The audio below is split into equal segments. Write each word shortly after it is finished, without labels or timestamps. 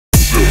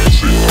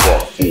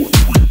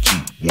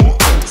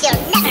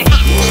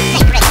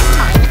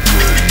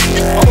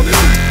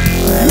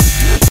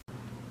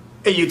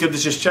Hey YouTube,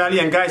 this is Charlie,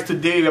 and guys,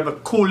 today we have a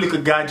cool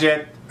little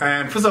gadget.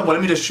 And first of all,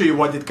 let me just show you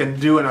what it can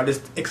do, and I'll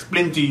just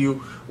explain to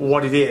you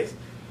what it is.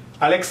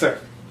 Alexa,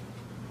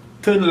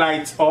 turn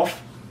lights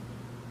off.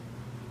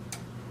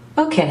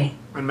 Okay.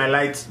 And my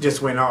lights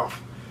just went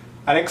off.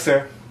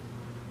 Alexa,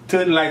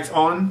 turn lights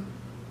on.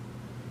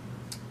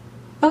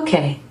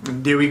 Okay.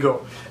 And there we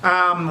go.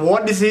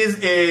 What this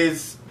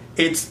is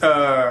it's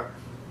a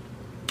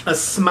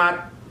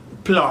smart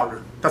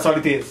plug. That's all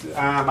it is.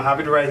 I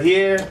have it right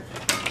here.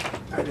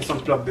 I just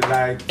unplug the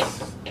lights.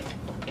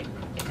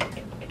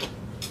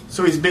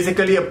 So it's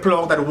basically a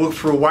plug that works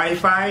through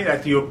Wi-Fi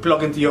that you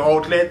plug into your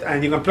outlet,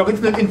 and you can plug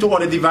it into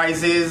other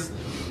devices,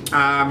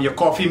 your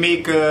coffee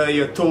maker,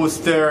 your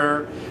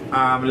toaster,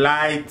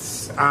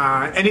 lights,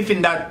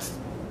 anything that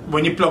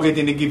when you plug it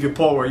in, it gives you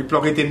power. You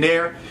plug it in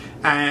there,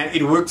 and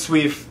it works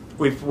with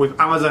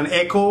Amazon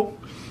Echo,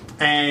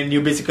 and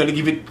you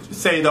basically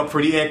set it up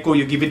for the Echo.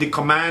 You give it the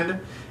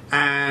command,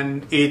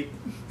 and it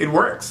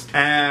works.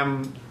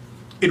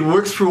 It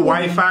works through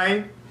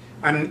Wi-Fi,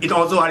 and it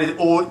also has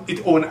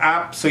its own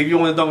app. So if you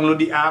want to download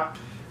the app,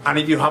 and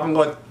if you haven't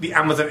got the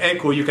Amazon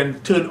Echo, you can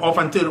turn off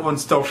and turn on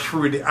stuff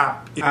through the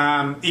app.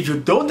 If you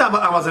don't have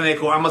an Amazon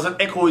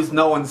Echo is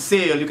now on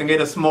sale. You can get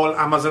a small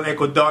Amazon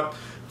Echo Dot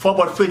for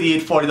about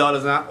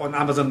 $38–40 on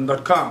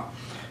Amazon.com.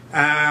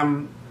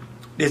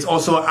 There's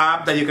also an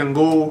app that you can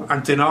go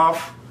and turn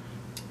off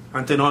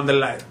and turn on the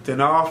light.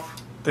 Turn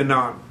off, turn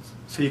on.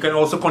 So you can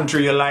also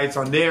control your lights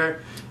on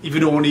there if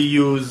you don't want to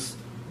use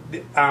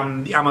the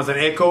Amazon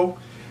Echo.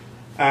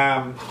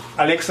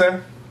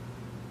 Alexa,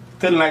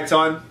 turn lights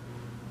on.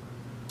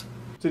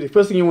 So the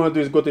first thing you want to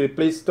do is go to the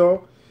Play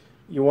Store.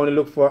 You want to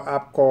look for an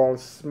app called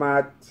the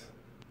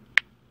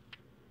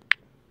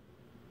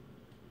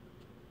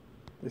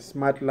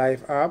Smart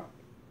Life app,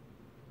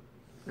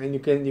 and you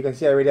can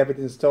see I already have it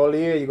installed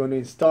here. You're going to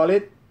install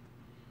it.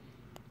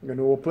 You're going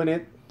to open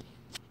it.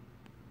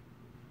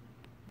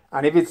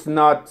 And if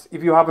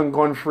you haven't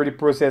gone through the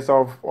process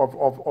of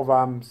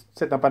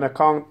setting up an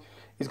account,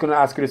 it's going to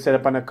ask you to set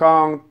up an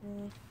account.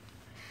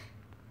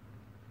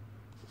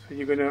 So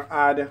you're going to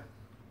add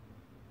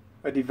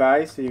a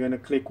device. So you're going to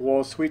click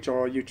wall switch,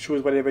 or you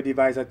choose whatever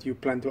device that you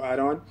plan to add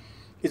on.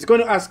 It's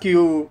going to ask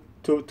you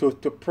to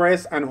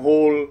press and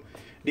hold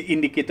the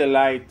indicator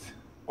light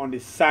on the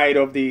side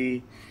of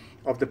the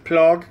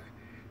plug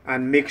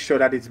and make sure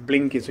that it's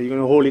blinking. So you're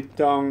going to hold it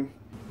down.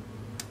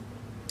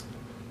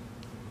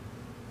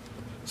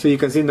 So you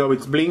can see now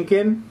it's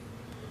blinking,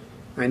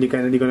 and you're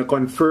going to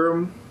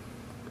confirm.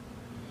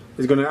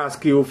 It's going to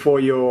ask you for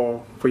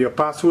your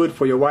password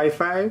for your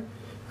Wi-Fi,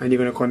 and you're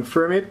going to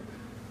confirm it,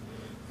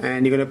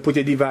 and you're going to put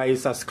your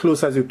device as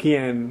close as you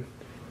can,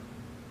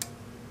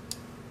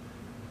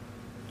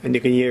 and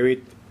you can hear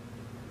it.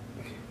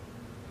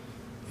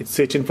 It's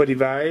searching for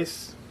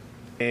device,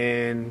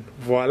 and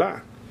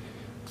voila.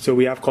 So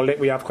we have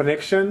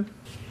connection.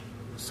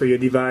 So your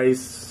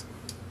device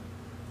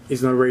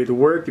is not ready to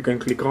work. You can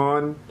click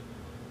on,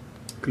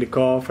 click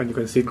off, and you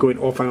can see it going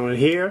off and on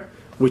here,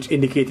 which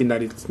indicating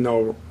that it's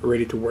now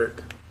ready to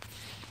work.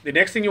 The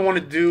next thing you want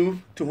to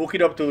do to hook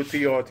it up to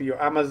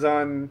your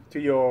Amazon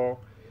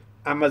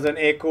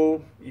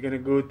Echo, you're gonna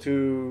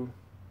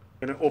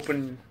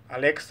open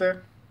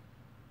Alexa.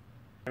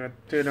 You're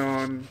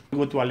gonna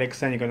go to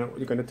Alexa, and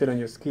you're gonna turn on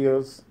your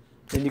skills.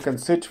 Then you can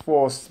search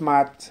for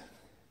Smart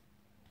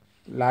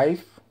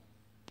Life.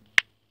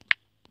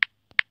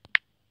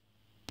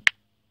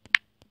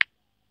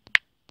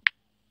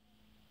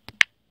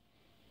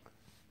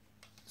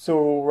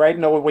 So right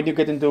now, when you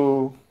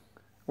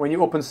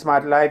open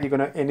Smart Life, you're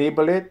gonna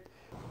enable it.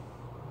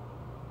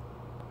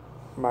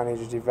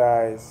 Manage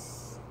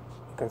device.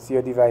 You can see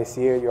your device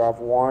here. You have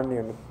one.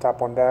 You're gonna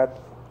tap on that,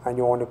 and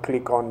you want to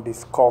click on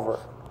Discover,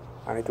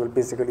 and it will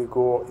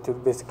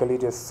basically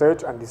just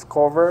search and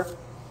discover.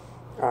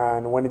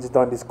 And when it's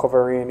done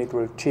discovering, it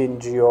will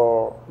change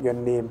your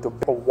name to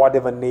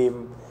whatever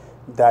name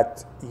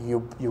that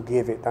you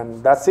gave it.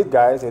 And that's it,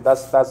 guys.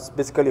 That's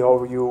basically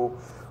how you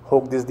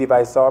hook this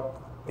device up.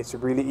 It's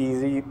really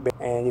easy,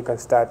 and you can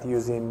start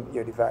using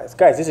your device.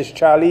 Guys, this is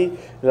Charlie.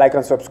 Like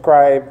and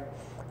subscribe.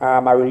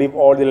 I will leave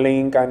all the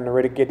link and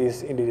redicate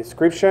this in the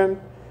description.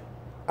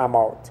 I'm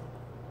out.